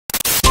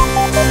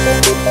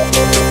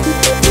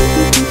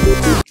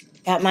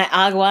Got my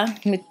agua.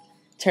 Let me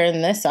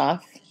turn this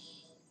off.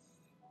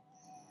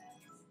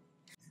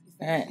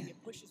 All right.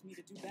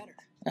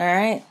 All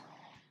right.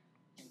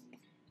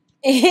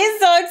 He's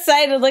so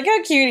excited. Look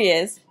how cute he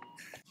is.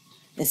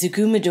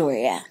 Izuku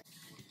Midoriya.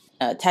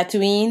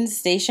 Tatooine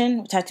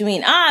Station.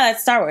 Tatooine. Ah,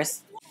 that's Star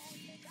Wars.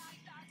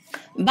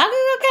 Bakugo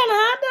kind of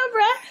hot though,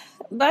 bruh.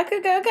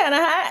 Bakugo kind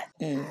of hot.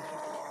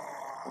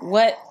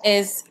 What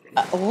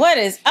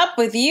is up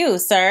with you,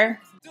 sir?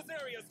 This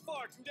area is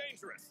far too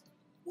dangerous.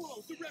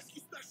 Whoa, the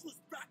rescue specialist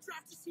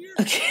backdraft is here.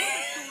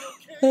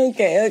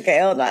 Okay,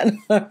 hold on.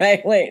 All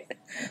right, wait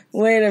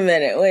a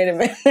minute.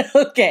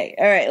 Okay,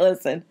 all right,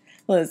 listen.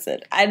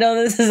 I know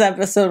this is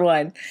episode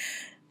 1,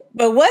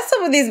 but what's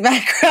up with these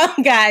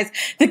background guys?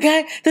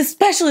 The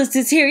specialist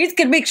is here. He's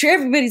gonna make sure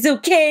everybody's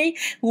okay.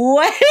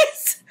 What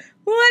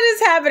is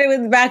happening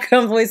with the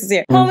background voices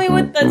here? Homie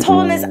with the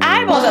holding his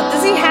eyeballs up.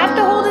 Does he have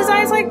to hold his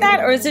eyes like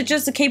that? Or is it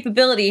just a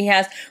capability he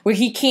has where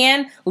he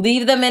can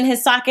leave them in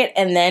his socket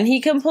and then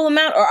he can pull them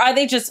out? Or are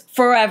they just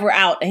forever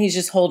out and he's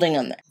just holding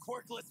them there?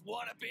 Quirkless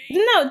wannabe.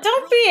 No,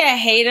 don't be a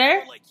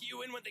hater. Like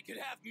you in when they could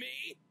have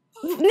me.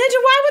 Ninja,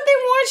 why would they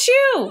want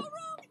you?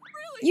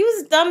 Really? You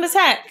was dumb as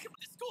heck.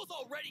 The school's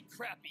already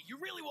crappy. You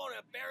really want to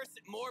embarrass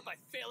it more by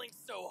failing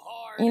so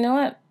hard? You know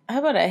what? How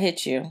about I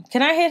hit you?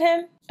 Can I hit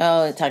him?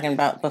 Oh, talking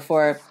about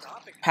before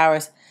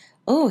powers.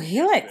 Oh,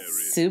 he like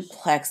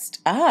suplexed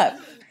up.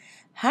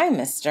 Hi,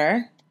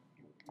 mister.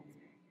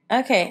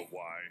 Okay.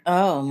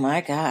 Oh my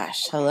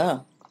gosh.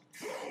 Hello.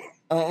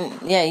 Oh,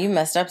 yeah, you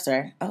messed up,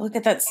 sir. Oh, look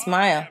at that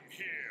smile.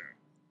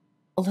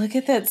 Look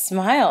at that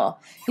smile.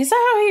 You saw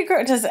how he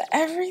grew. Does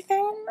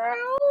everything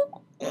grow?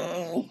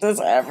 Does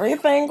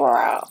everything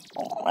grow?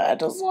 I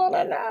just want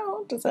to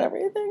know. Does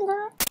everything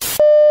grow?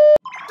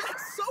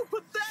 That's so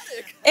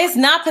pathetic. It's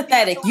not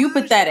pathetic. You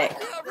pathetic.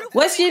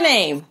 What's your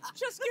name?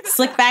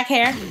 Slick back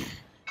hair.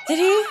 Did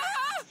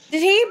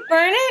he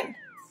burn it?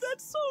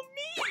 That's so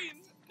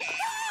mean.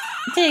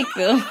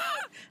 Deku.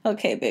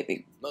 Okay,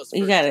 baby.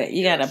 You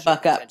gotta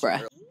buck up,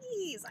 bruh.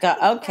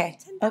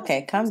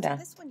 Okay, calm down.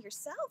 This one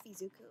yourself,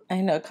 Izuku. I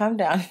know, calm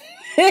down.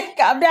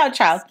 Calm down,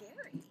 child.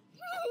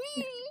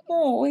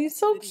 Oh, he's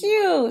so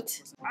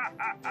cute.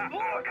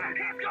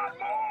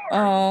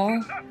 Oh.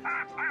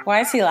 Why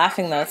is he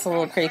laughing though? It's a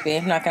little creepy,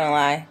 I'm not gonna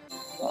lie.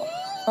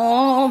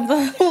 Oh,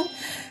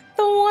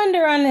 the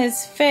wonder on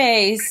his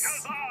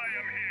face.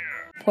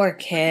 Poor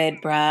kid,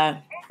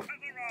 bruh.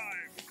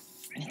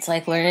 It's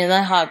like learning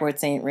that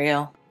Hogwarts ain't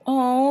real.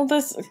 Oh,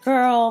 this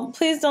girl.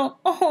 Please don't.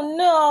 Oh,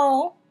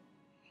 no.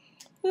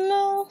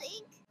 No.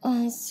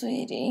 Oh,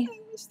 sweetie. I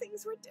wish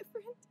things were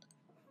different.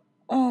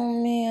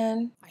 Oh,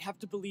 man. I have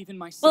to believe in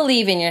myself.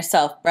 Believe in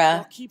yourself, bruh.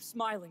 I'll keep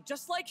smiling,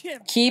 just like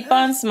him. Keep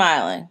on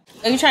smiling.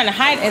 Are you trying to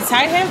hide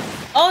him?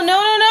 Oh,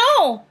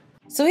 no.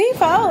 So he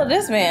followed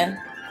this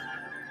man.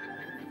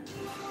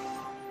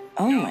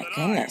 Oh, my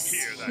goodness.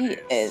 He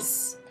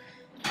is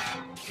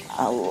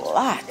a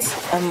lot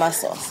of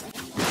muscles.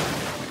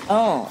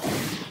 Oh.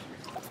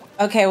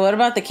 Okay, what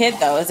about the kid,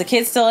 though? Is the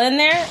kid still in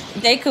there?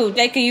 Deku,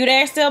 you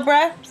there still,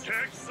 bruh?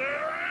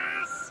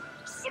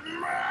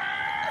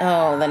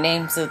 Oh, the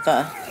names of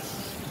the...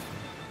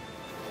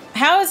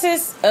 How is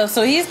his... Oh,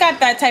 so he's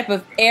got that type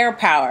of air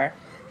power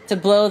to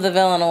blow the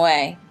villain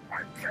away.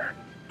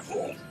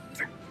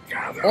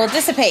 Well,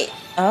 dissipate.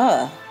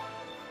 Oh.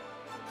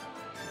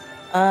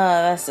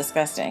 Oh, that's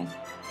disgusting.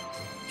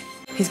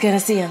 He's gonna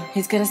see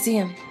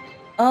him.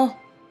 Oh.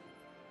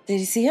 Did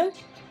he see him?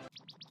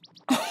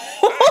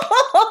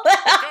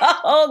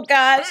 Oh,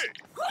 gosh.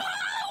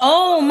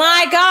 Oh,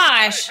 my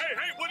gosh.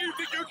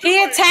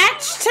 He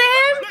attached to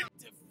him?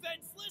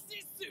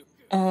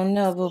 Oh,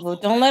 no, boo-boo.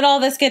 Don't let all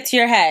this get to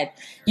your head.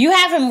 You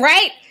have him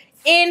right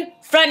in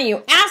front of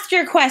you. Ask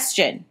your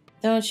question.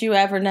 Don't you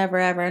ever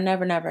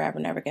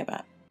give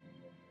up.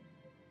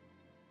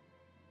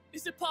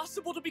 Is it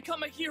possible to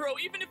become a hero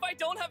even if I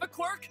don't have a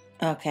quirk?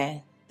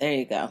 Okay, there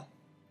you go.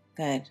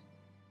 Good.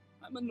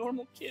 I'm a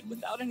normal kid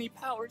without any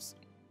powers.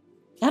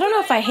 I don't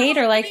know if I hate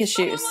or like his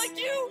shoes. Like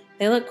you?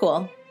 They look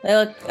cool. They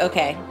look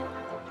okay.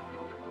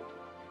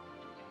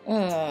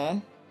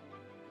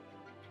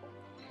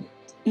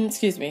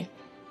 Excuse me.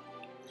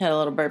 Had a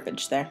little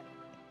burpage there.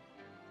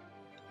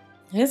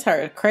 His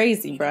heart is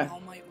crazy, bruh.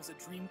 All Might was a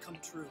dream come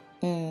true.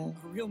 A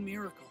real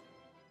miracle.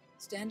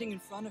 Standing in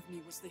front of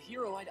me was the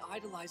hero I'd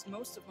idolized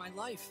most of my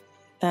life.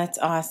 That's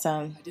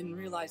awesome. I didn't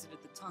realize it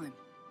at the time,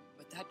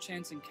 but that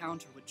chance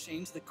encounter would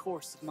change the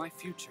course of my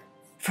future.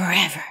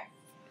 Forever.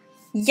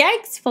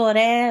 Yikes,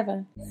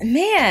 forever.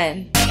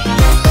 Man.